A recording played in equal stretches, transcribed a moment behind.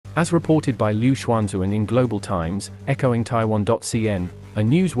As reported by Liu Xuanzhuan in Global Times, echoing Taiwan.cn, a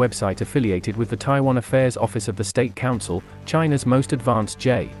news website affiliated with the Taiwan Affairs Office of the State Council, China's most advanced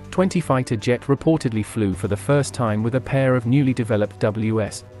J-20 fighter jet reportedly flew for the first time with a pair of newly developed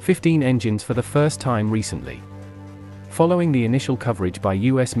WS-15 engines for the first time recently. Following the initial coverage by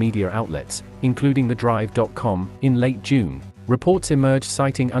U.S. media outlets, including TheDrive.com, in late June, reports emerged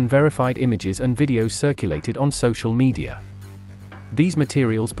citing unverified images and videos circulated on social media. These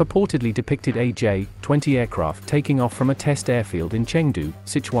materials purportedly depicted a J-20 aircraft taking off from a test airfield in Chengdu,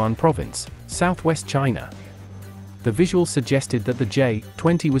 Sichuan Province, southwest China. The visuals suggested that the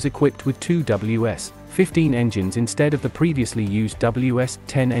J-20 was equipped with two WS-15 engines instead of the previously used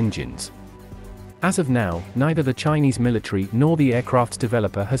WS-10 engines. As of now, neither the Chinese military nor the aircraft's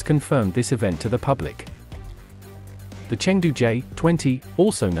developer has confirmed this event to the public. The Chengdu J-20,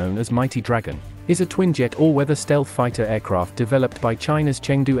 also known as Mighty Dragon, is a twin-jet all-weather stealth fighter aircraft developed by China's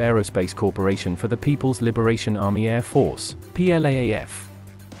Chengdu Aerospace Corporation for the People's Liberation Army Air Force, PLAAF.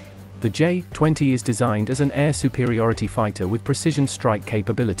 The J-20 is designed as an air superiority fighter with precision strike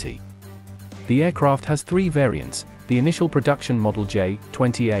capability. The aircraft has three variants: the initial production model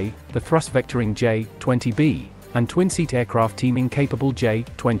J-20A, the thrust-vectoring J-20B, and twin-seat aircraft teaming-capable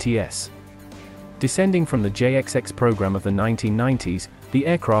J-20S. Descending from the JXX program of the 1990s, the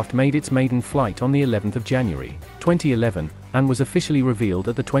aircraft made its maiden flight on the 11th of January, 2011, and was officially revealed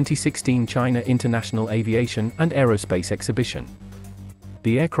at the 2016 China International Aviation and Aerospace Exhibition.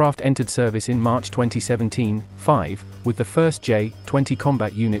 The aircraft entered service in March 2017, with the first J-20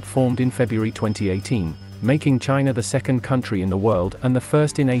 combat unit formed in February 2018, making China the second country in the world and the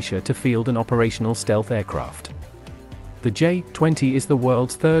first in Asia to field an operational stealth aircraft. The J-20 is the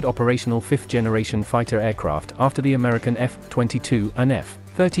world's third operational fifth-generation fighter aircraft after the American F-22 and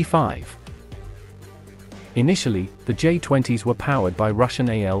F-35. Initially, the J-20s were powered by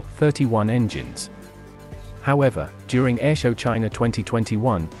Russian AL-31 engines. However, during Airshow China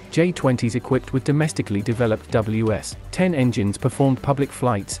 2021, J-20s equipped with domestically developed WS-10 engines performed public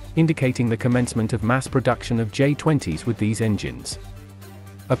flights, indicating the commencement of mass production of J-20s with these engines.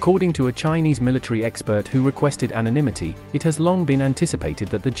 According to a Chinese military expert who requested anonymity, it has long been anticipated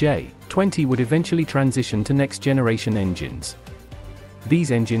that the J-20 would eventually transition to next-generation engines. These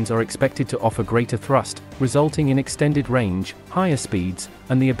engines are expected to offer greater thrust, resulting in extended range, higher speeds,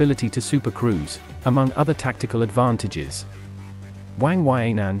 and the ability to supercruise, among other tactical advantages. Wang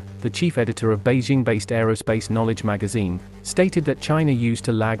Weinan, the chief editor of Beijing-based Aerospace Knowledge magazine, stated that China used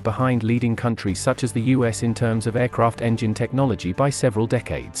to lag behind leading countries such as the US in terms of aircraft engine technology by several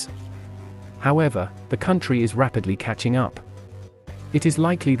decades. However, the country is rapidly catching up. It is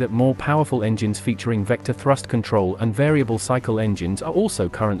likely that more powerful engines featuring vector thrust control and variable cycle engines are also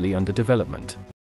currently under development.